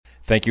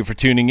Thank you for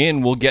tuning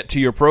in. We'll get to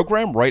your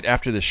program right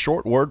after this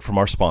short word from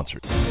our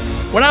sponsors.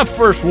 When I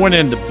first went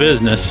into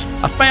business,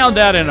 I found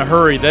out in a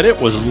hurry that it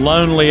was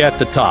lonely at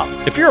the top.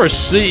 If you're a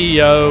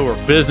CEO or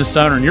business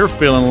owner and you're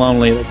feeling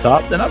lonely at the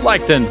top, then I'd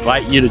like to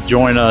invite you to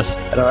join us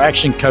at our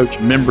Action Coach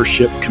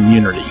membership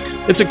community.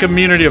 It's a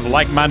community of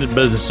like-minded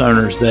business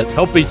owners that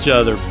help each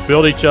other,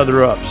 build each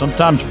other up,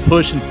 sometimes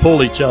push and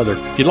pull each other.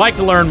 If you'd like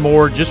to learn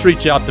more, just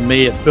reach out to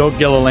me at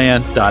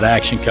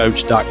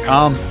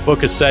billgilliland.actioncoach.com,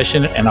 book a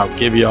session, and I'll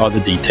give you all the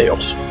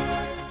details.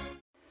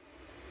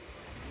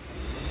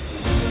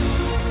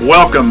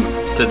 Welcome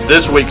to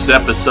this week's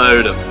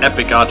episode of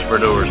Epic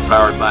Entrepreneurs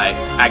powered by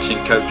Action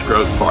Coach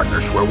Growth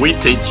Partners, where we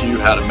teach you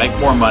how to make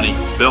more money,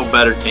 build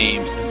better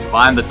teams, and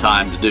find the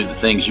time to do the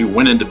things you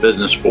went into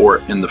business for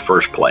in the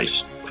first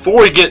place.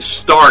 Before we get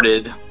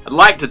started, I'd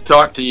like to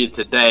talk to you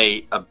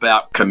today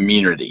about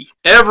community.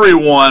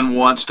 Everyone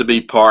wants to be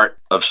part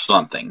of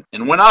something.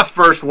 And when I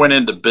first went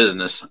into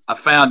business, I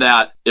found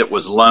out it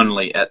was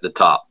lonely at the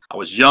top. I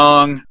was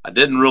young. I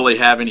didn't really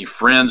have any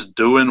friends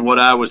doing what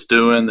I was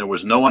doing. There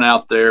was no one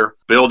out there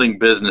building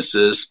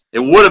businesses.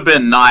 It would have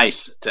been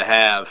nice to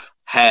have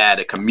had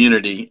a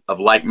community of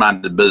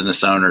like-minded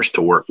business owners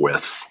to work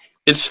with.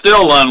 It's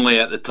still lonely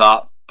at the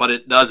top, but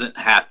it doesn't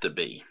have to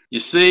be. You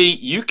see,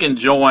 you can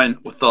join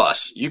with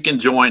us. You can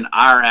join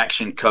our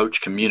Action Coach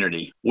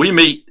community. We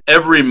meet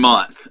every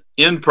month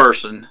in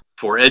person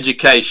for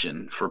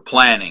education, for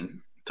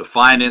planning, to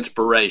find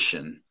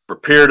inspiration, for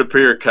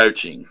peer-to-peer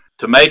coaching,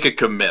 to make a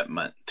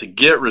commitment, to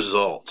get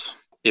results.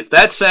 If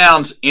that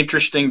sounds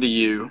interesting to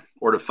you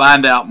or to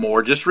find out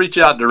more, just reach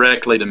out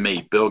directly to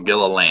me, Bill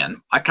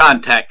Gilliland. My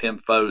contact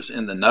info's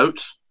in the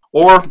notes,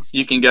 or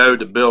you can go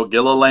to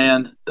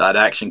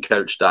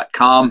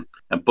billgilliland.actioncoach.com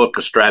and book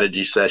a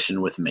strategy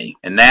session with me.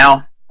 And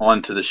now,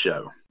 on to the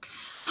show.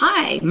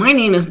 Hi, my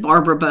name is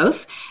Barbara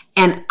Both,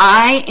 and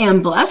I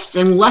am blessed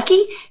and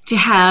lucky to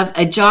have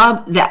a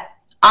job that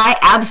I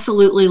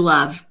absolutely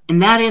love,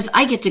 and that is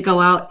I get to go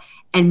out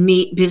and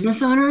meet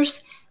business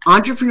owners,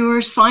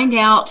 entrepreneurs, find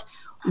out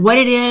what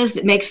it is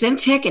that makes them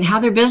tick and how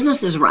their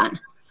business is run.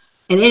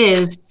 And it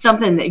is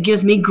something that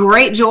gives me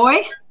great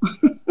joy.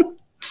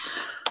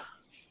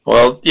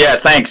 Well, yeah,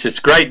 thanks. It's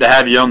great to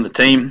have you on the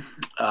team,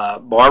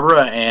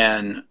 Barbara.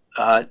 And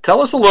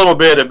tell us a little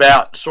bit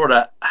about sort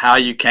of how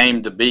you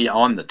came to be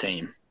on the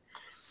team.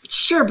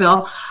 Sure,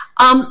 Bill.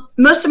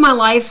 Most of my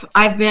life,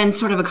 I've been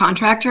sort of a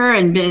contractor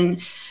and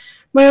been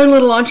my own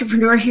little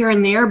entrepreneur here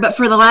and there. But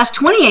for the last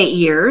 28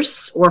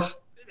 years,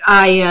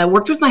 I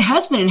worked with my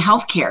husband in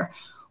healthcare.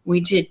 We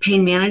did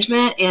pain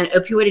management and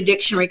opioid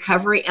addiction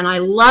recovery, and I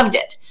loved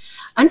it.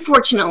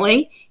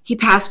 Unfortunately, he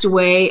passed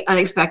away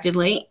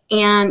unexpectedly,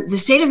 and the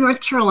state of North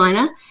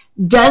Carolina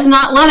does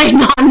not let a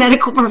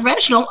non-medical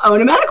professional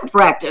own a medical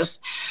practice.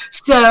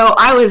 So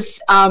I was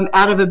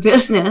out of a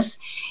business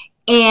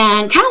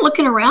and kind of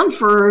looking around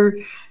for,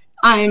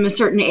 I'm a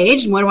certain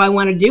age, and what do I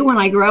want to do when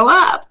I grow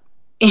up?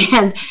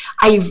 And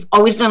I've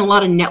always done a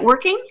lot of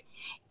networking.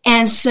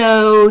 And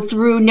so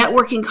through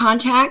networking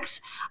contacts,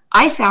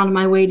 I found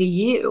my way to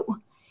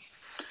you,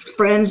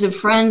 friends of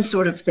friends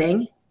sort of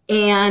thing.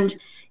 And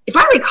if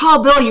I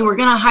recall, Bill, you were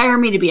going to hire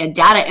me to be a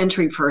data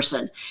entry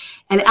person.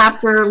 And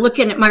after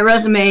looking at my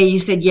resume, you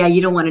said, yeah, you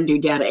don't want to do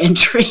data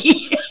entry.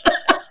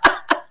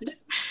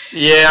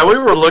 Yeah, we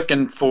were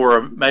looking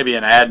for maybe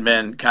an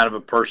admin kind of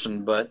a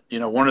person. But,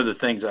 one of the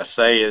things I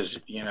say is,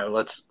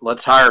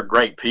 let's hire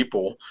great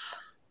people.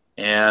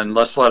 And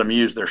let's let them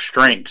use their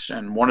strengths.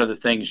 And one of the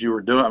things you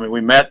were doing,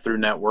 we met through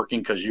networking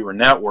because you were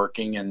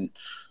networking, and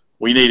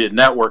we needed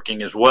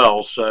networking as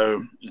well.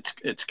 So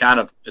it's kind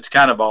of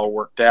all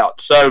worked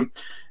out. So,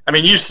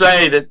 you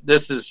say that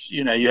this is,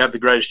 you have the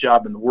greatest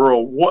job in the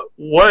world.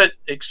 What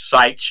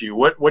excites you?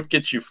 What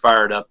gets you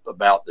fired up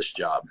about this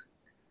job?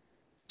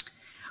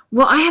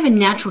 Well, I have a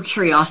natural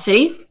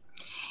curiosity,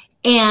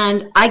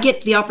 and I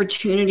get the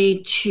opportunity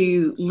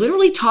to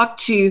literally talk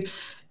to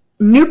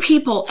new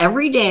people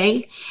every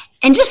day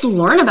and just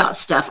learn about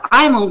stuff.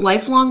 I am a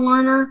lifelong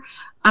learner.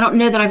 I don't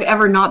know that I've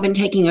ever not been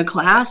taking a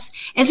class.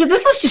 And so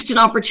this is just an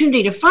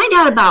opportunity to find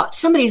out about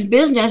somebody's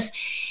business.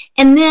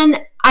 And then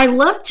I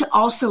love to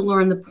also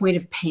learn the point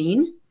of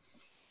pain.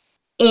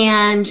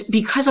 And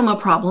because I'm a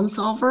problem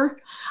solver,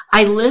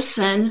 I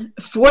listen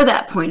for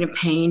that point of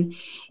pain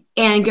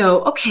and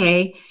go,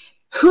 okay,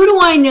 who do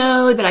I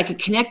know that I could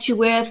connect you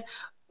with?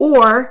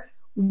 Or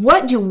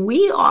what do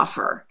we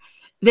offer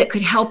that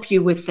could help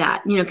you with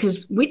that?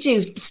 Because we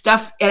do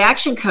stuff at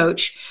Action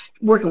Coach,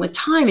 working with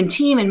time and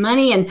team and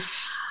money. And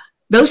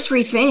those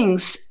three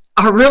things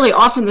are really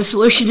often the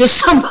solution to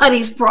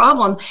somebody's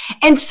problem.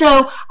 And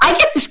so I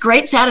get this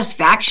great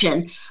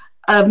satisfaction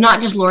of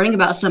not just learning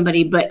about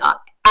somebody, but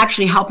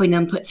actually helping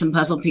them put some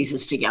puzzle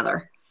pieces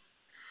together.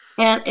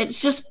 And it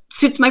just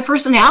suits my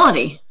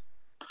personality.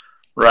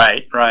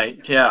 Right.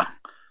 Yeah.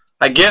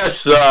 I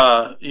guess,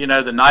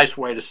 the nice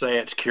way to say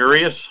it's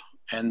curious.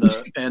 and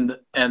but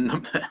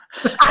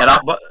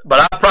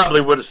I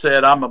probably would have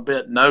said I'm a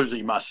bit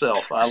nosy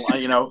myself. I'm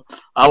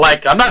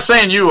not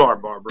saying you are,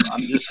 Barbara.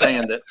 I'm just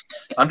saying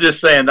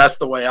that's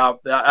the way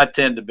I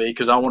tend to be,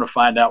 because I want to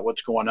find out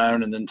what's going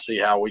on and then see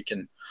how we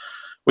can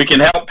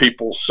help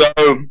people. So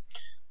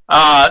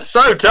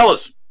tell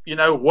us,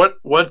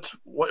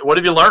 what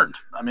have you learned?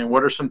 I mean,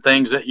 what are some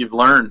things that you've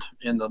learned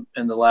in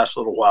the last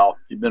little while?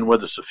 You've been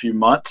with us a few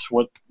months.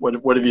 What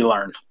have you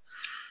learned?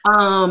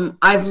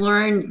 I've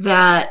learned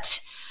that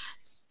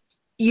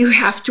you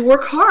have to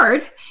work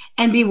hard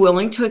and be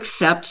willing to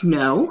accept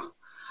no.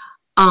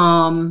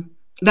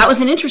 That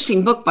was an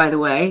interesting book, by the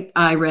way,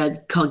 I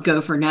read, called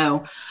Go for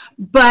No.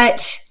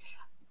 But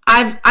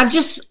I've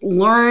just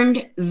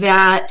learned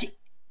that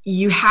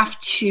you have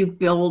to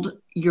build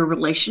your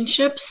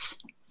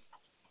relationships,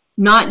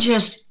 not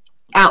just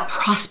out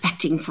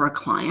prospecting for a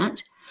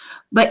client,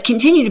 but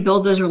continue to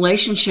build those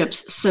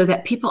relationships so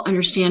that people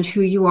understand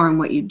who you are and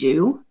what you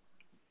do.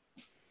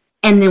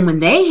 And then when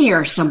they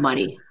hear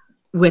somebody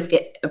with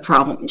a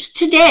problem, just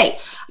today,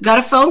 I got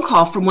a phone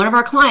call from one of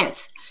our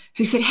clients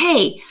who said,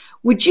 "Hey,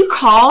 would you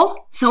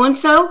call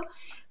so-and-so?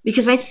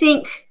 Because I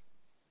think,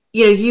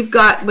 you've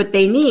got what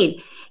they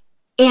need."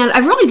 And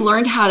I've really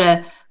learned how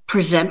to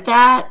present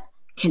that,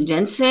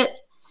 condense it,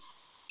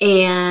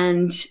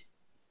 and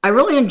I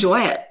really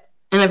enjoy it.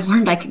 And I've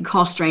learned I can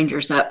call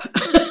strangers up.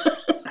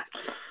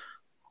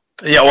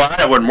 Yeah, well,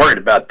 I wasn't worried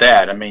about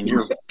that.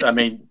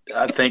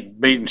 I think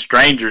meeting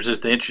strangers is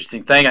the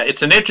interesting thing.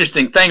 It's an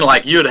interesting thing.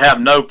 Like, you'd have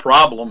no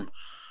problem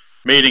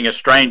meeting a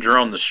stranger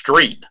on the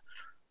street,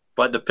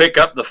 but to pick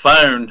up the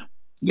phone,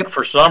 yep,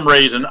 for some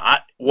reason,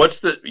 what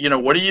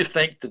do you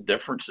think the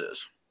difference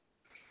is?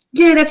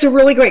 Yeah, that's a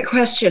really great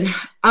question.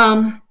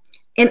 And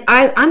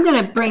I'm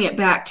going to bring it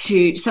back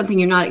to something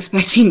you're not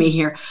expecting me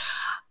here.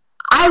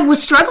 I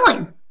was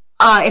struggling.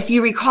 If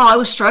you recall, I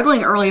was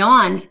struggling early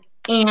on,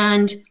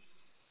 and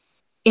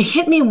it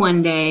hit me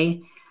one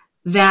day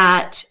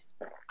that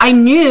I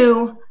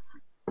knew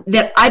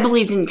that I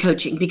believed in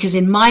coaching, because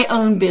in my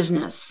own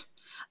business,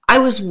 I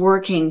was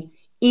working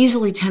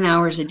easily 10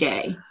 hours a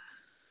day,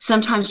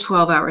 sometimes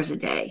 12 hours a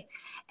day.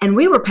 And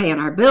we were paying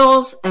our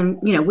bills, and,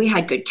 we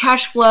had good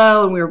cash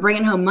flow, and we were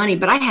bringing home money,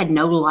 but I had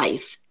no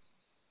life.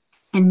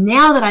 And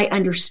now that I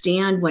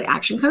understand what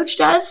Action Coach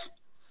does,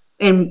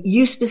 and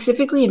you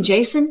specifically, and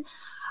Jason,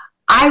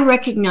 I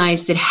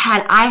recognize that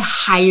had I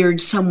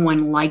hired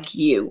someone like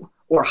you,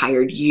 or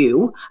hired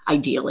you,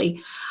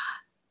 ideally,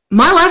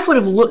 my life would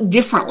have looked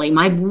differently.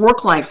 My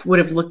work life would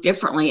have looked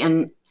differently.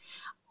 And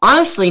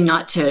honestly,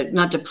 not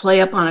to play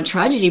up on a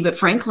tragedy, but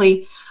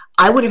frankly,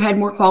 I would have had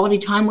more quality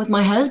time with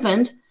my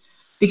husband,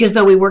 because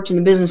though we worked in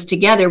the business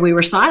together, we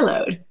were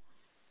siloed.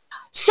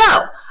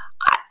 So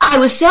I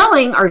was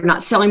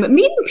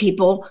meeting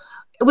people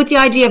with the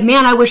idea of,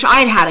 man, I wish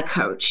I'd had a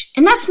coach.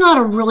 And that's not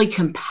a really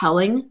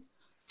compelling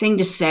thing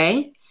to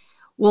say.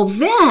 Well,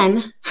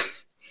 then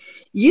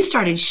you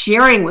started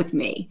sharing with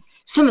me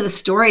some of the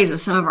stories of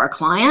some of our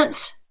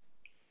clients.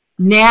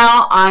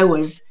 Now I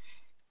was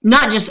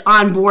not just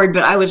on board,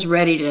 but I was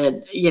ready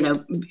to,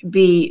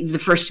 be the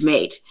first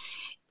mate.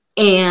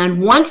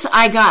 And once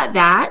I got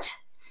that,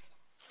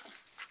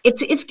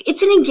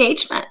 it's an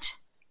engagement.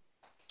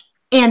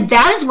 And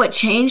that is what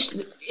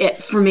changed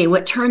it for me.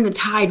 What turned the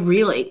tide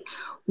really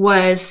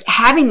was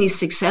having these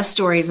success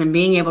stories and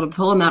being able to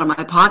pull them out of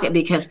my pocket,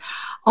 because,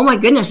 oh my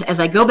goodness, as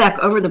I go back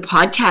over the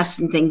podcasts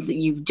and things that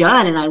you've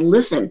done, and I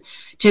listen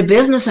to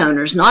business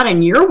owners, not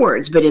in your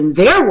words, but in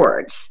their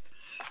words,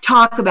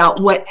 talk about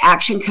what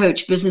Action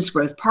Coach Business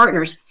Growth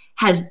Partners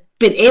has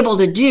been able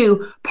to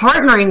do,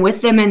 partnering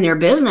with them in their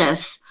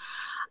business.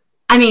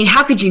 I mean,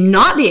 how could you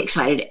not be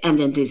excited and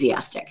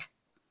enthusiastic?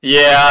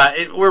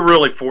 Yeah, we're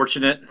really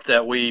fortunate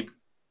that we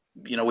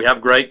have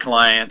great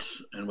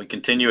clients, and we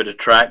continue to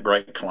attract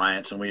great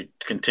clients, and we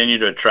continue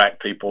to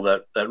attract people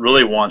that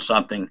really want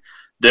something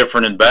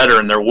different and better,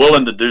 and they're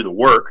willing to do the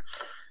work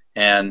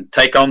and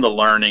take on the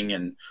learning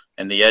and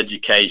the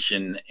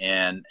education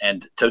and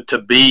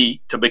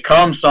to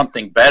become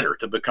something better,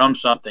 to become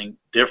something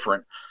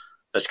different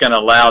that's going to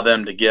allow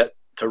them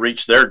to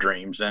reach their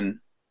dreams. And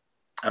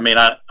I mean,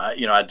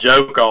 I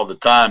joke all the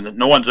time that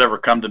no one's ever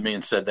come to me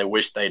and said they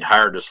wish they'd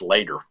hired us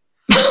later.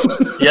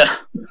 Yeah,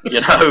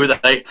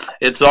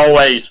 it's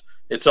always,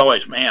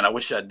 man, I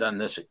wish I'd done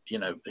this,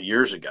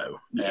 years ago.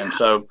 Yeah. And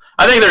so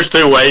I think there's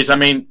two ways. I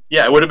mean,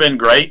 yeah, it would have been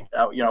great.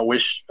 I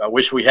wish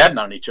we had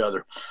known each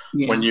other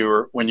when you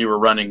were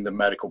running the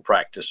medical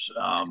practice.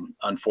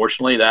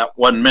 Unfortunately, that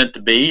wasn't meant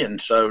to be,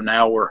 and so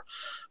now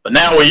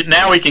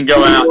we can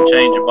go out and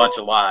change a bunch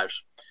of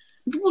lives.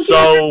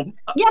 Well,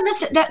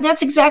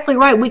 that's exactly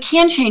right. We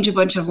can change a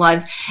bunch of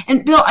lives.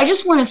 And Bill, I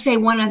just want to say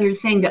one other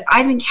thing that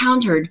I've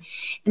encountered,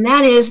 and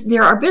that is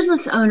there are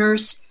business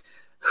owners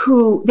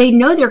who they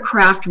know their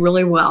craft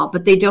really well,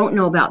 but they don't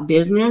know about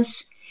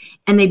business,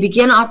 and they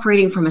begin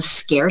operating from a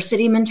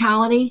scarcity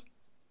mentality.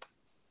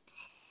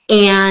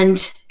 And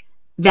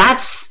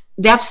that's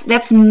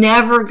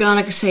never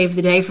going to save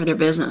the day for their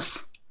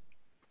business.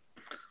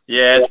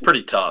 Yeah, it's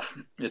pretty tough.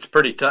 It's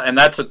pretty tough, and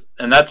that's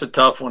a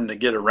tough one to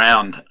get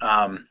around.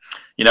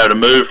 To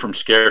move from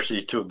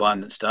scarcity to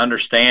abundance, to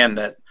understand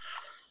that,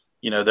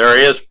 there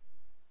is,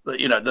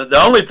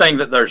 the only thing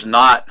that there's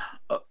not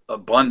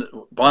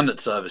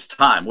abundance of is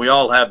time. We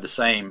all have the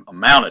same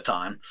amount of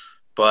time,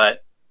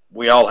 but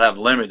we all have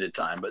limited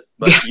time. But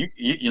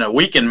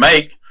we can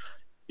make,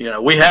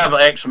 we have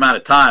X amount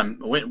of time.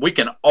 We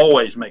can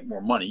always make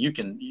more money.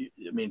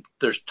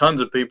 There's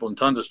tons of people and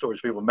tons of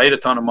stories. People made a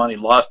ton of money,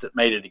 lost it,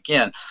 made it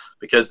again,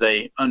 because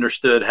they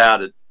understood how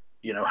to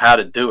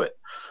do it.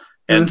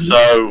 And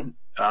so,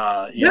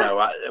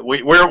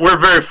 we're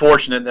very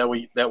fortunate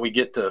that we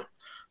get to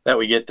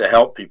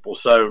help people.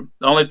 So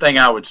the only thing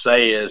I would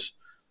say is,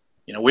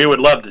 we would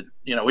love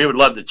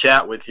to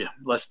chat with you.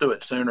 Let's do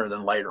it sooner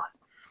than later.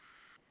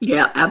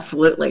 Yeah,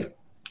 absolutely.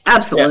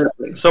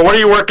 Absolutely. Yeah. So what are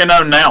you working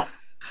on now?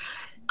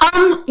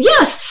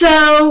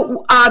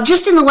 So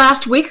just in the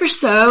last week or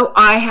so,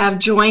 I have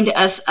joined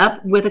us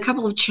up with a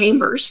couple of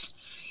chambers.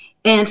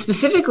 And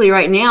specifically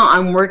right now,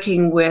 I'm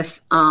working with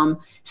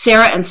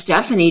Sarah and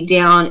Stephanie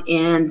down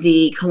in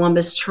the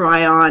Columbus,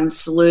 Tryon,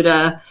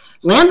 Saluda,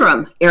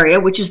 Landrum area,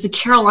 which is the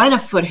Carolina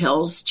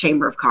Foothills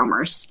Chamber of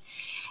Commerce.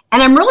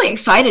 And I'm really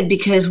excited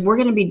because we're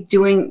going to be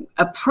doing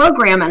a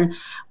program, and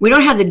we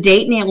don't have the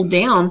date nailed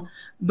down,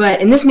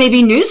 and this may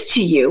be news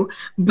to you,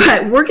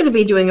 but we're going to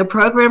be doing a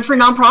program for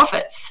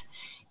nonprofits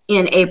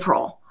in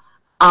April.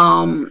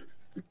 Helping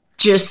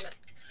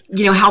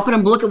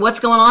them look at what's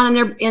going on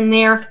in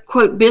their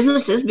quote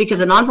businesses, because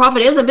a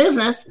nonprofit is a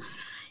business,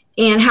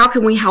 and how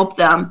can we help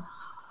them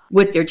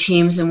with their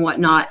teams and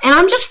whatnot. And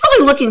I'm just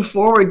really looking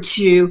forward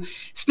to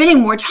spending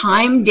more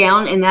time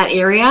down in that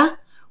area,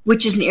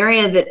 which is an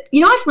area that,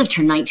 I've lived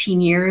here 19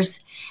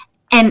 years,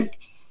 and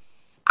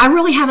I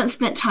really haven't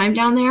spent time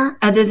down there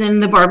other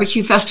than the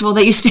barbecue festival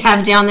they used to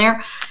have down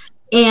there.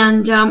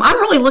 And I'm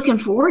really looking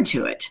forward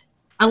to it.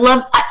 I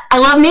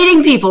love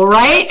meeting people,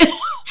 right?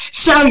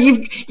 So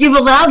you've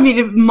allowed me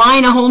to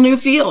mine a whole new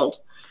field.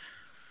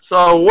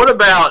 So what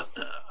about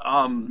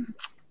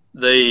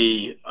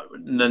the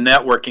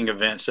networking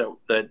events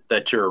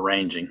that you're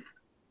arranging?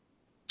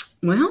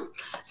 Well,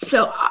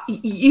 so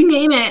you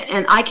name it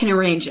and I can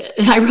arrange it.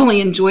 And I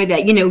really enjoy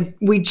that.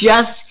 We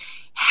just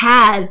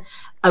had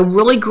a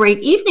really great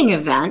evening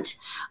event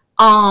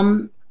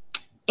and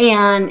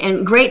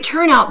great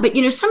turnout. But,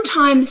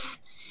 sometimes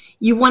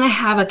you want to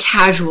have a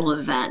casual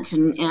event,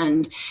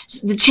 and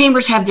the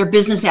chambers have their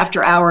business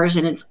after hours,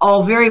 and it's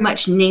all very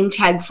much name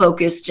tag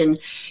focused and,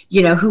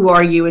 who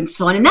are you and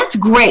so on. And that's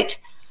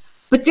great.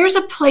 But there's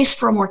a place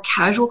for a more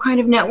casual kind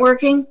of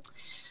networking.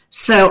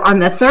 So on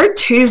the third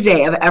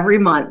Tuesday of every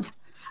month,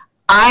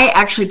 I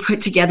actually put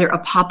together a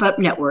pop-up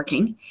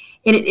networking,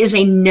 and it is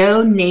a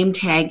no name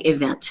tag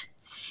event.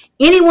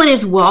 Anyone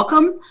is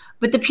welcome,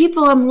 but the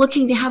people I'm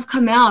looking to have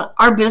come out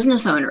are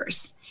business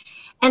owners.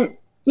 And,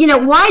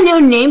 why no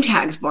name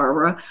tags,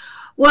 Barbara?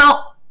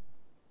 Well,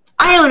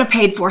 I own a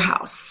paid-for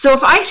house. So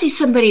if I see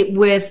somebody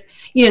with,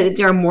 that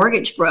they're a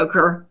mortgage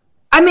broker,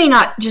 I may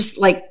not just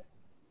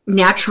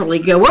naturally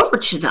go over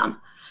to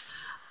them.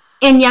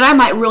 And yet I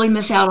might really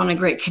miss out on a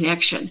great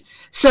connection.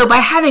 So by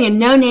having a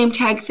no name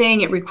tag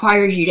thing, it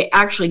requires you to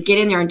actually get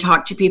in there and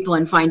talk to people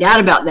and find out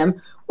about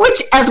them,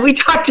 which, as we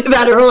talked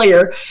about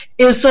earlier,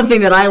 is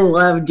something that I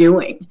love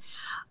doing.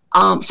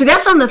 So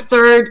that's on the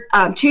third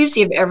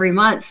Tuesday of every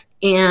month.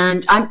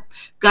 And I've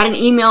got an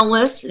email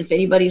list. If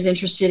anybody's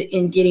interested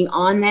in getting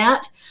on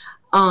that,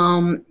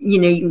 you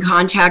can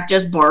contact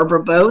us,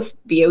 Barbara Bothe,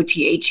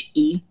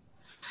 BOTHE,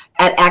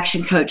 at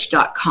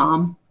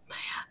actioncoach.com.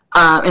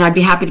 And I'd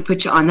be happy to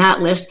put you on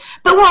that list.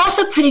 But we're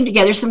also putting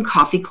together some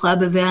coffee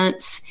club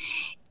events.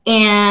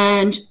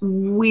 And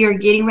we are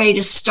getting ready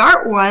to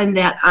start one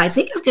that I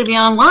think is going to be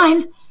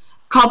online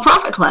called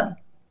Profit Club.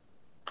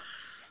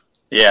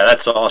 Yeah,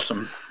 that's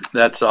awesome.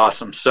 That's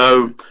awesome.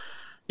 So,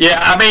 yeah,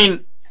 I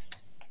mean,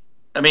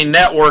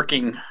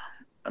 networking.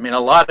 A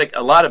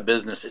lot of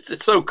business.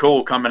 It's so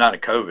cool coming out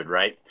of COVID,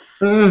 right?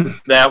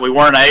 That we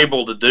weren't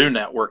able to do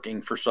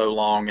networking for so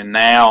long, and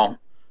now,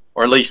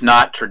 or at least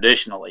not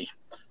traditionally.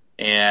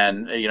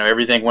 And,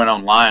 everything went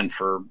online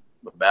for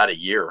about a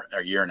year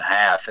and a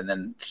half. And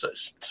then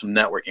some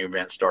networking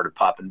events started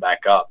popping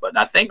back up. But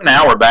I think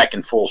now we're back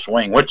in full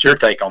swing. What's your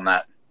take on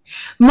that?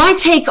 My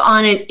take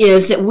on it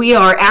is that we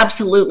are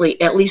absolutely,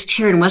 at least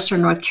here in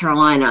Western North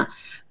Carolina,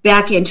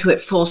 back into it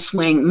full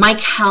swing. My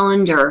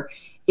calendar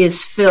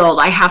is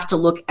filled. I have to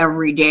look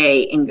every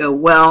day and go,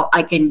 well,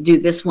 I can do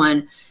this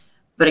one,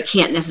 but I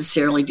can't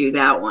necessarily do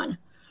that one.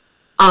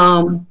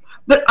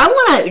 But I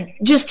want to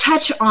just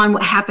touch on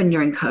what happened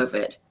during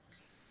COVID.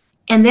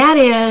 And that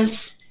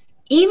is,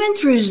 even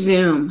through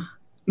Zoom,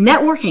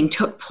 networking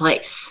took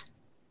place.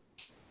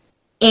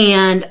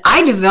 And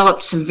I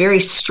developed some very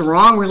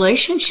strong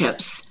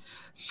relationships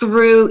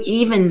through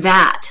even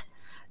that.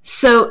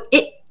 So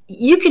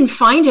you can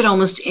find it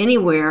almost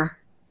anywhere.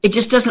 It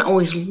just doesn't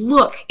always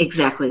look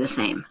exactly the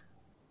same.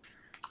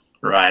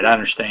 Right, I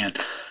understand.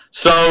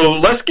 So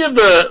let's give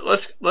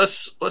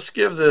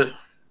the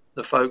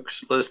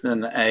folks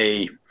listening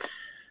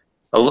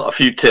a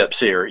few tips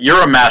here.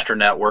 You're a master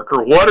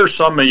networker. What are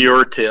some of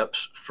your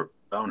tips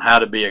on how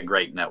to be a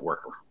great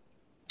networker?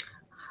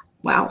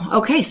 Wow.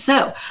 Okay.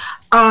 So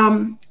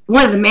one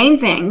of the main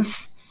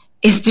things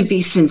is to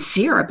be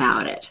sincere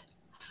about it.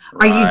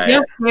 Right. Are you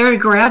just there to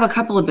grab a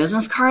couple of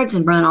business cards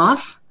and run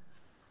off?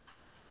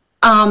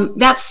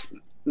 That's,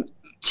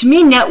 to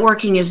me,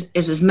 networking is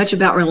as much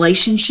about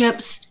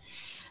relationships.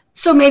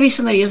 So maybe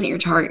somebody isn't your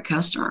target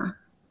customer.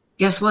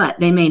 Guess what?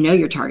 They may know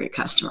your target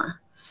customer.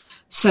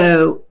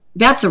 So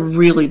that's a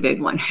really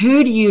big one.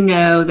 Who do you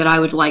know that I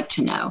would like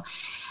to know?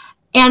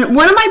 And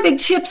one of my big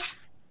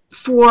tips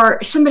for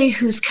somebody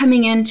who's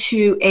coming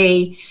into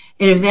an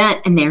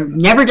event and they've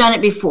never done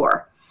it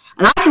before,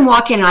 and I can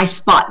walk in and I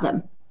spot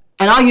them,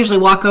 and I'll usually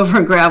walk over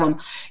and grab them.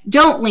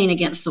 Don't lean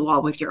against the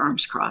wall with your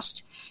arms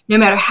crossed, no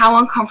matter how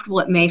uncomfortable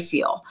it may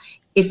feel.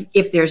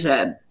 If there's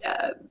a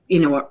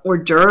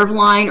hors d'oeuvre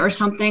line or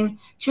something,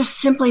 just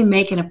simply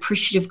make an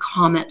appreciative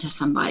comment to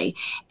somebody.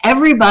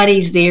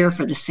 Everybody's there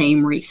for the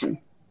same reason.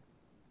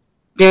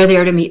 They're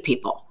there to meet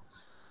people.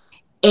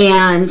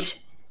 And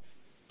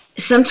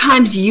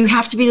sometimes you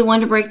have to be the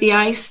one to break the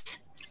ice.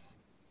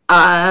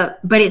 But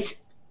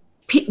it's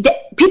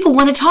people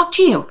want to talk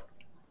to you.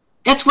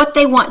 That's what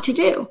they want to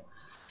do.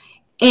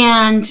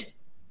 And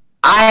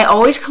I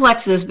always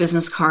collect those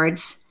business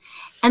cards.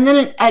 And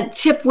then a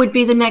tip would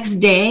be the next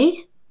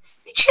day,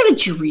 make sure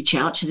that you reach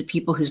out to the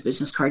people whose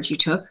business cards you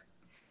took.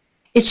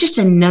 It's just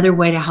another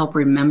way to help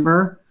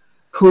remember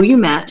who you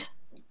met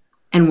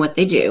and what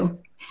they do.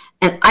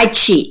 And I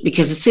cheat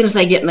because as soon as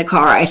I get in the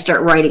car, I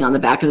start writing on the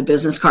back of the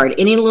business card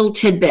any little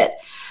tidbit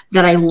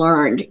that I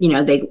learned.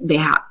 They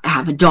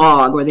have a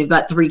dog, or they've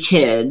got 3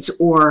 kids,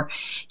 or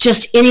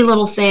just any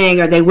little thing,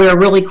 or they wear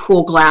really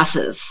cool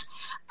glasses.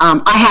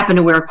 I happen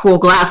to wear cool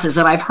glasses,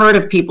 and I've heard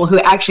of people who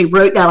actually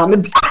wrote that on the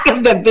back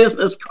of the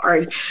business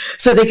card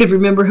so they could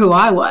remember who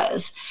I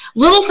was.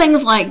 Little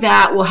things like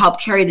that will help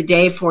carry the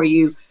day for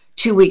you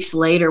 2 weeks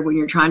later when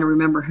you're trying to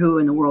remember who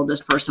in the world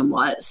this person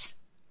was.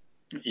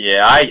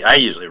 Yeah, I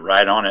usually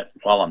write on it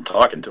while I'm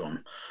talking to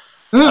them.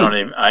 I don't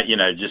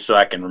even, just so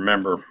I can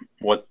remember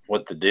what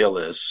the deal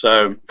is.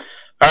 So,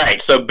 all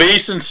right, so be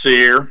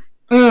sincere.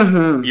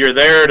 Mm-hmm. You're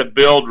there to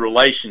build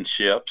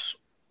relationships.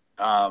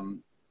 A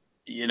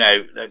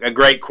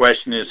great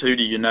question is, who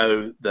do you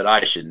know that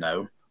I should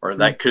know? Or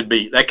that could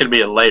be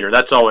a later.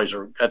 That's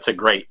a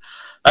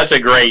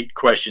great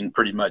question,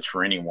 pretty much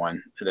for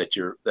anyone that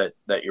you're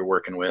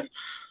working with.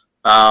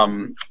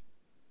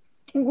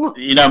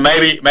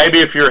 Maybe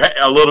if you're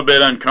a little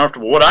bit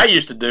uncomfortable, what I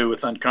used to do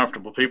with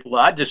uncomfortable people,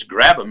 I'd just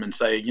grab them and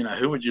say,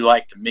 who would you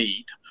like to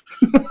meet?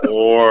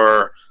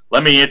 Or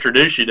let me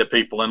introduce you to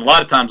people. And a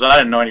lot of times I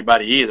didn't know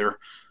anybody either.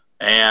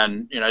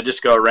 And,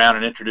 just go around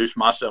and introduce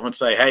myself and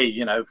say, hey,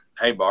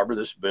 hey, Barbara,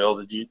 this is Bill.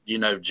 Did you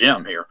know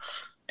Jim here?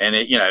 And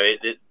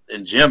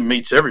and Jim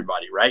meets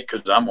everybody, right?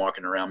 Because I'm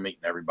walking around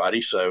meeting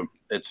everybody. So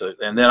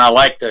and then I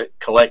like to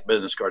collect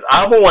business cards.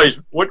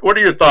 What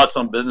are your thoughts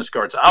on business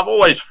cards? I've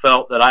always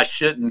felt that I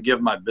shouldn't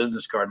give my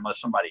business card unless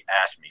somebody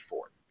asked me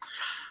for it.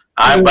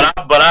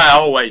 But I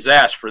always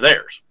ask for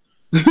theirs.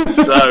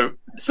 So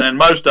and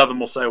most of them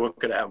will say, well,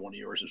 could I have one of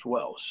yours as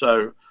well?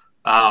 So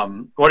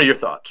what are your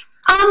thoughts?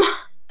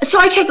 So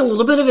I take a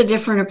little bit of a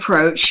different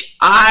approach.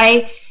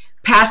 I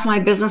pass my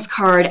business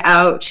card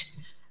out.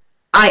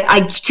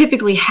 I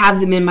typically have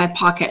them in my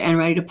pocket and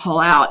ready to pull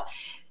out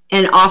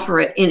and offer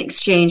it in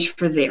exchange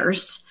for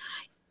theirs.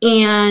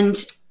 And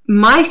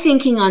my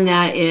thinking on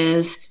that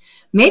is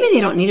maybe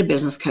they don't need a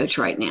business coach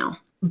right now.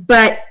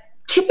 But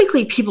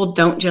typically people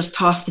don't just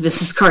toss the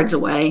business cards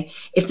away.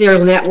 If they're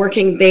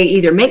networking, they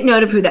either make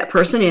note of who that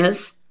person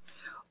is,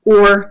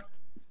 or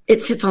it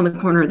sits on the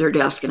corner of their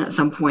desk and at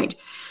some point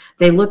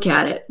they look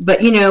at it.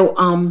 But,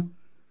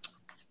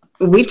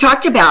 we've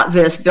talked about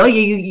this, Bill,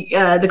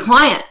 the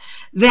client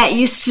that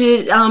used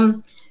to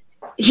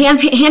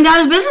hand out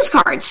his business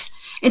cards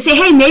and say,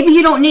 hey, maybe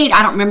you don't need,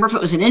 I don't remember if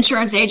it was an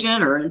insurance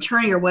agent or an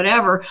attorney or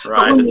whatever.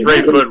 Right, the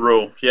 3-foot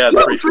rule. Yeah, the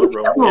 3-foot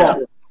rule. Yeah.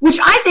 Which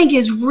I think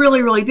is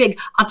really, really big.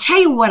 I'll tell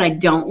you what I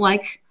don't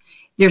like.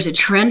 There's a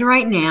trend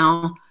right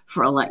now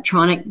for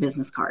electronic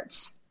business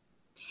cards.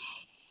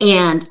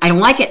 And I don't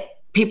like it.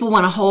 People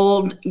want to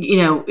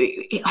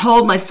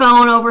hold my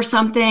phone over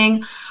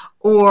something,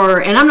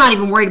 and I'm not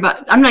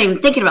even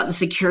thinking about the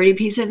security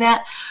piece of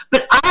that,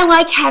 but I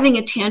like having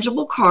a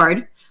tangible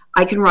card.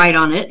 I can write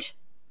on it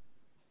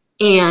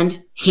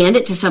and hand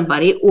it to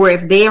somebody, or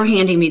if they are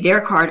handing me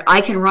their card,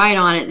 I can write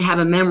on it and have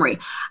a memory.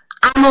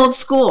 I'm old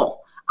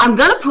school. I'm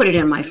going to put it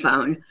in my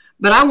phone,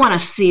 but I want to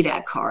see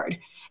that card.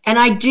 And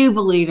I do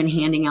believe in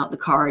handing out the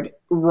card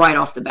right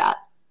off the bat.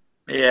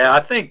 Yeah, I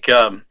think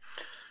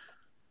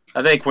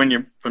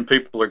when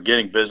people are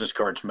getting business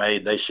cards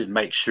made, they should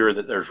make sure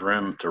that there's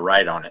room to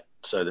write on it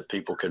so that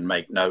people can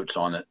make notes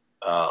on it.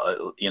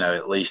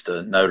 At least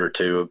a note or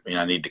two.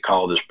 I need to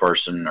call this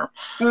person or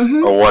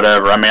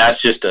whatever. I mean,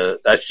 that's just a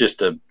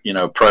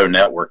pro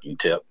networking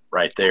tip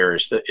right there.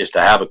 Is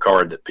to have a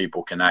card that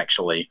people can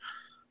actually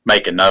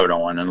make a note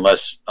on.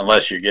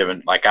 Unless you're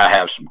given, like I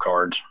have some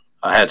cards.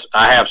 I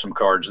have some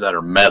cards that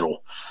are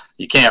metal.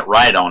 You can't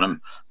write on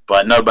them,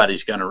 but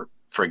nobody's going to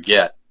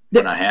forget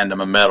when I hand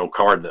them a metal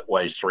card that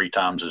weighs 3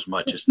 times as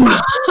much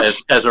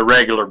as a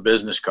regular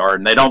business card,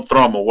 and they don't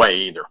throw them away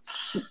either.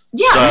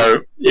 Yeah.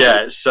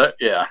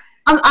 Yeah.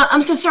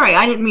 I'm so sorry.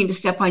 I didn't mean to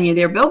step on you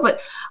there, Bill.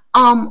 But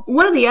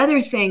one of the other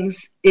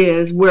things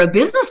is where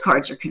business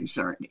cards are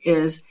concerned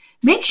is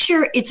make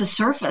sure it's a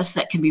surface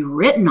that can be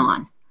written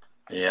on.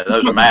 Yeah,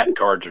 those matte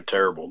cards are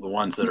terrible. The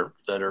ones that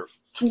are.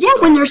 Yeah,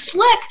 when they're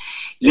slick,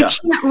 you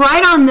can't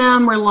write on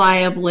them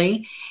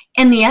reliably.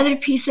 And the other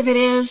piece of it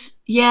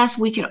is, yes,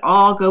 we could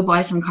all go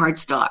buy some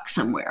cardstock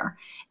somewhere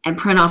and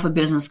print off a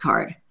business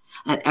card,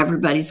 and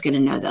everybody's going to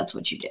know that's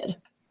what you did.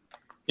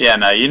 Yeah,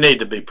 no, you need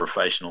to be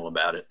professional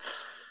about it.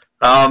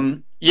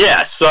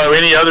 So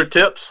any other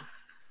tips?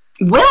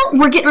 Well,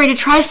 we're getting ready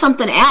to try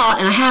something out,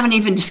 and I haven't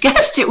even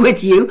discussed it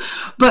with you,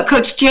 but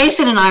Coach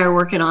Jason and I are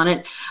working on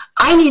it.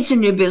 I need some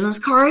new business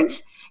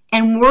cards,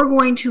 and we're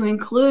going to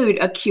include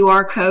a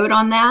QR code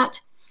on that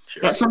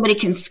that somebody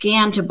can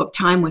scan to book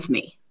time with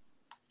me.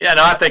 Yeah,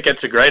 no, I think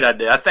it's a great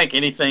idea. I think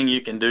anything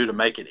you can do to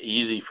make it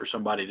easy for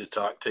somebody to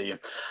talk to you.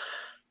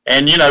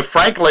 And,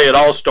 frankly, it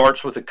all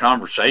starts with a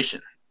conversation.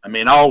 I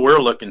mean, all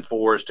we're looking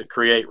for is to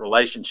create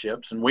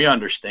relationships, and we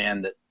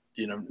understand that,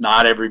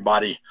 not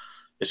everybody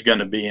is going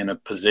to be in a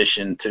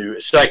position to,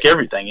 it's like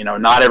everything,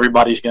 not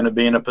everybody's going to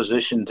be in a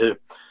position to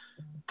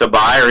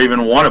buy or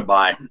even want to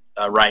buy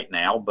right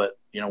now. But,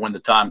 when the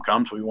time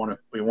comes, we want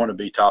to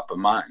be top of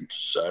mind.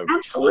 So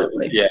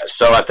absolutely. Yeah.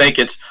 So I think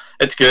it's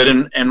good.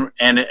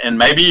 And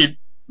maybe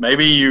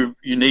you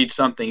need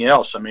something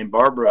else. I mean,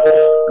 Barbara,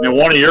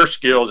 one of your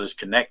skills is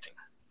connecting.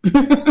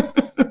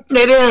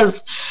 It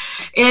is.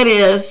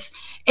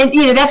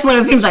 And, that's one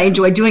of the things I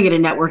enjoy doing at a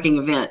networking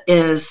event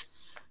is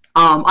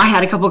I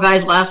had a couple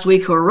guys last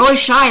week who are really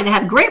shy and they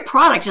have great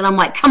products. And I'm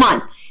like, come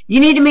on, you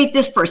need to meet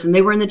this person.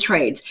 They were in the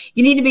trades.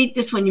 You need to meet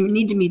this one. You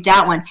need to meet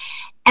that one.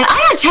 And I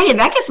got to tell you,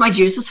 that gets my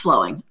juices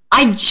flowing.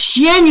 I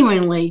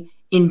genuinely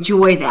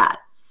enjoy that.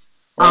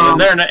 Well, and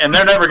they're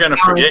never going to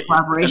forget you.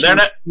 And they're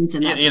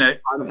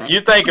not, you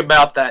think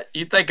about that.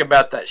 You think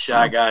about that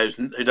shy guy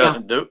who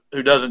doesn't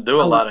do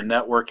a lot of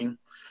networking.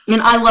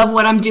 And I love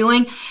what I'm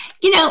doing.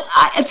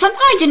 Something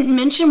I didn't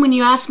mention when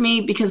you asked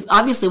me, because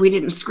obviously we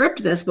didn't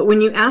script this, but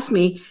when you asked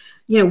me,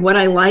 what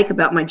I like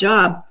about my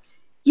job,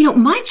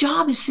 my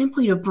job is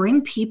simply to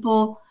bring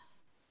people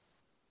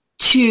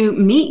to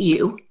meet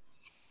you.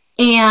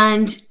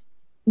 And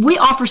we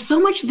offer so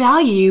much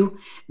value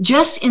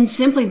just in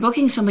simply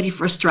booking somebody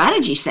for a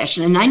strategy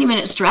session, a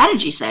 90-minute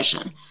strategy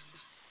session.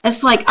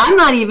 It's like, I'm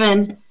not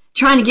even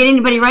trying to get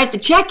anybody to write the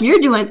check. You're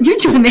doing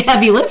the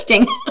heavy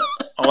lifting.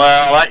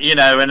 Well,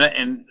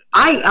 and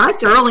I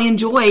thoroughly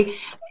enjoy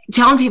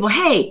telling people,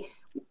 hey,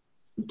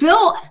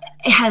 Bill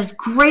has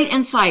great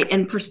insight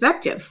and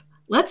perspective.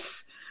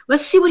 Let's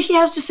see what he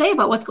has to say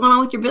about what's going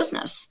on with your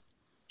business.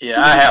 Yeah,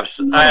 I have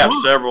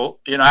several.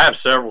 I have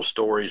several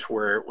stories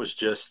where it was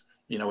just,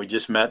 we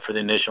just met for the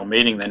initial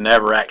meeting. They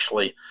never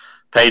actually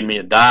paid me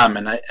a dime,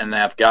 and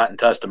I've gotten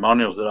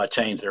testimonials that I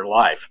changed their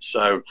life.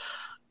 So,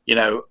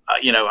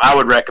 I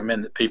would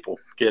recommend that people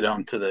get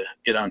onto.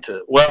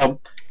 Well,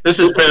 this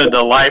has been a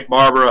delight,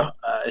 Barbara.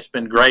 It's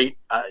been great.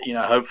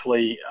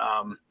 Hopefully,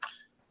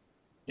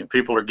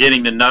 people are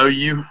getting to know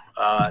you.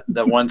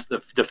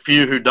 The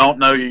few who don't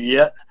know you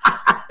yet,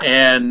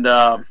 and.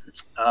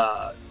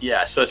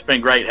 So it's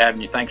been great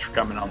having you. Thanks for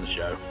coming on the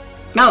show.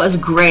 No, it was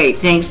great.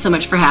 Thanks so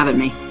much for having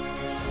me.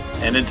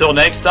 And until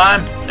next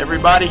time,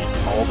 everybody,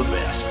 all the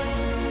best.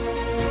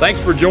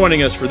 Thanks for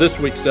joining us for this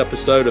week's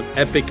episode of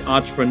Epic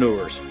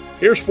Entrepreneurs.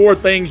 Here's 4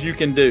 things you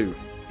can do.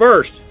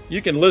 First,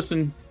 you can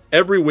listen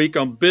every week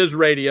on Biz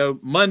Radio,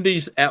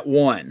 Mondays at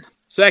 1.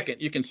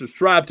 Second, you can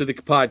subscribe to the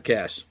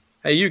podcast.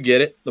 Hey, you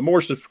get it. The more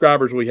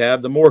subscribers we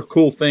have, the more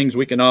cool things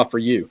we can offer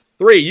you.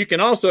 3, you can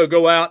also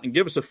go out and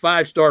give us a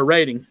 5-star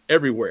rating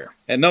everywhere.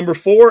 And number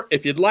 4,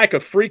 if you'd like a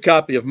free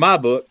copy of my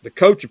book, The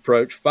Coach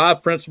Approach,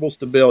 5 Principles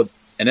to Build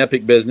an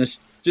Epic Business,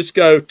 just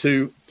go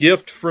to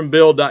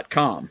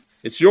giftfrombill.com.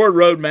 It's your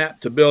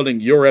roadmap to building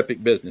your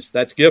epic business.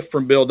 That's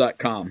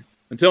giftfrombill.com.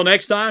 Until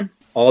next time,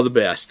 all the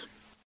best.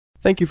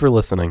 Thank you for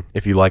listening.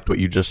 If you liked what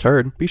you just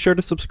heard, be sure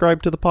to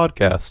subscribe to the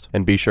podcast.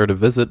 And be sure to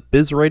visit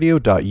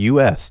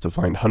bizradio.us to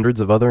find hundreds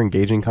of other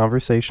engaging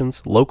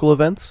conversations, local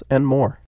events, and more.